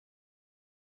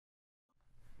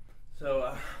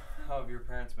So, how have your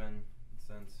parents been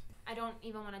since? I don't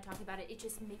even want to talk about it. It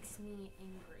just makes me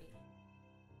angry.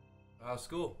 How's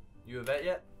school? You a vet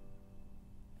yet?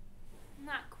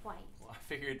 Not quite. Well, I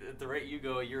figured at the rate you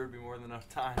go, a year would be more than enough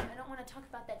time. I don't want to talk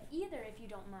about that either, if you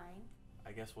don't mind.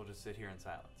 I guess we'll just sit here in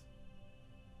silence.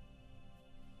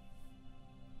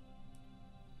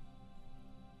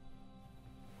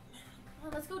 Come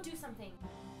on, let's go do something.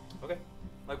 Okay.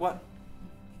 Like what?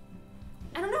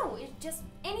 I don't know. It's just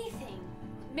anything.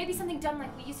 Maybe something dumb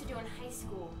like we used to do in high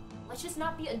school. Let's just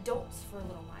not be adults for a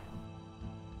little while.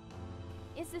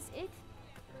 Is this it?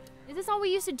 Is this all we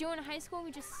used to do in high school?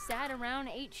 We just sat around,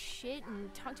 ate shit,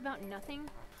 and talked about nothing?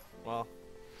 Well,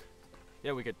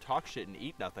 yeah, we could talk shit and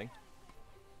eat nothing.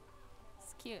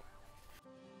 It's cute.